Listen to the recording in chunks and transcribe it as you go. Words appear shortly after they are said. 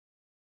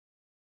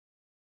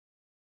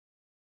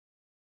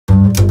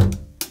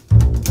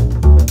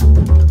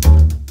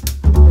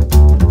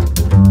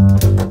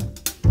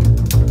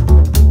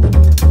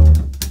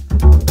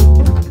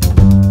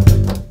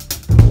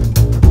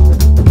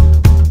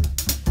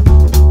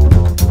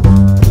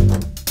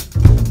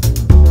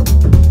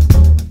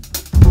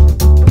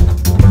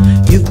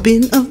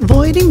You've been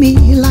avoiding me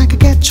like a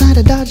cat trying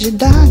to dodge a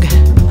dog.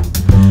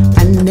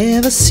 I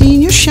never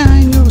seen you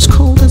shine, you're as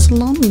cold as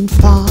London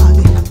fog.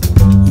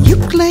 You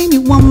claim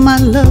you want my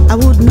love, I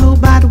would know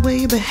by the way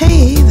you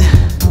behave.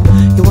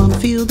 You wanna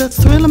feel the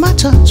thrill of my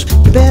touch,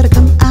 you better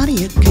come out of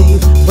your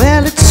cave.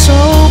 Well, it's so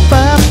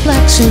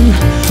perplexing,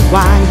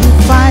 why you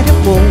fight it,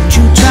 won't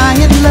you try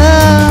it?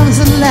 Love's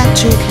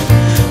electric,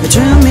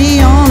 turn me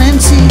on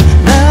and see.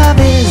 Love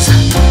is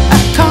a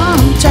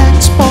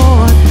contact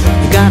sport,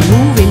 you gotta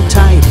move in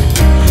tight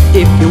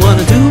if you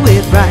wanna do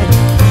it right.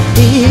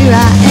 Here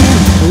I am,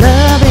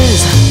 love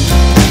is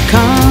a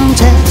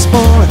contact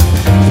sport,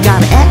 you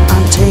gotta act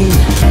untamed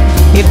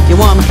if you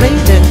wanna play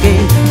the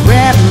game.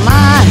 Grab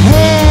my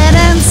head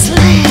and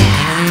slam.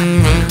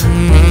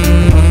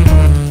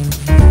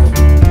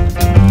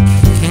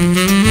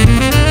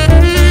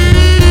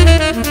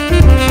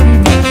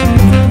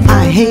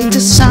 I hate to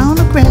sound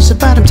aggressive,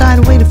 but I'm tired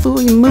of waiting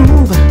for you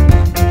move.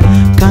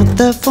 Got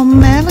the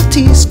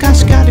formalities,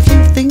 cause you got a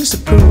few things to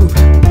prove.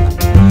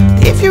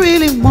 If you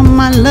really want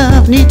my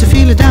love, need to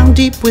feel it down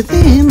deep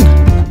within.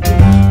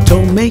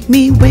 Don't make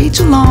me wait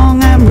too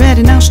long, I'm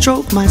ready now,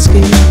 stroke my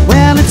skin.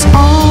 Well, it's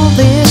all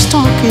this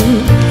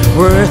talking,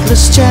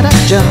 worthless chatter,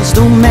 just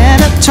don't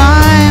matter.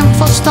 Time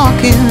for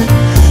stalking,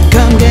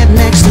 come get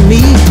next to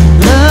me.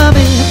 Love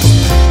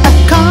is a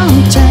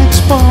contact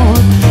sport,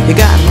 you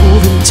gotta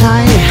move it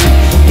tight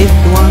if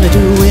you wanna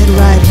do it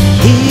right.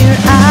 Here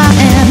I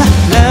am,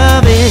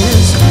 love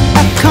is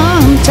a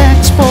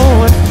contact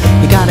sport,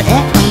 you gotta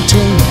act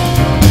untamed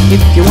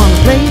if you wanna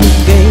play the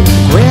game.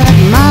 Grab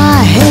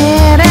my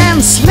head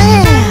and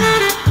slam.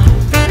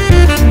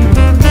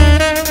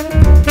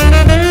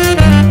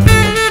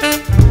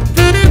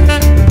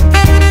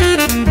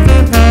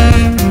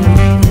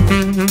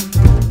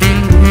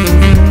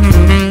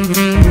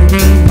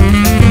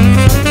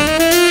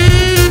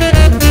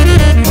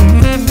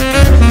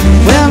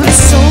 Well,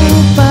 it's so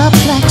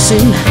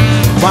perplexing,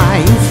 why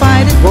you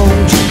fight it,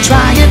 won't you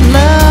try it?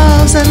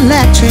 Love's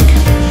electric,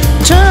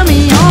 turn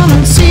me on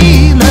and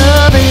see.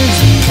 Love is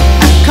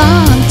a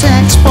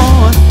contact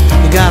sport,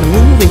 you gotta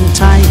move in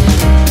tight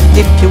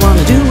if you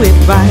wanna do it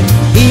right.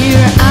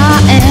 Here I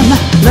am,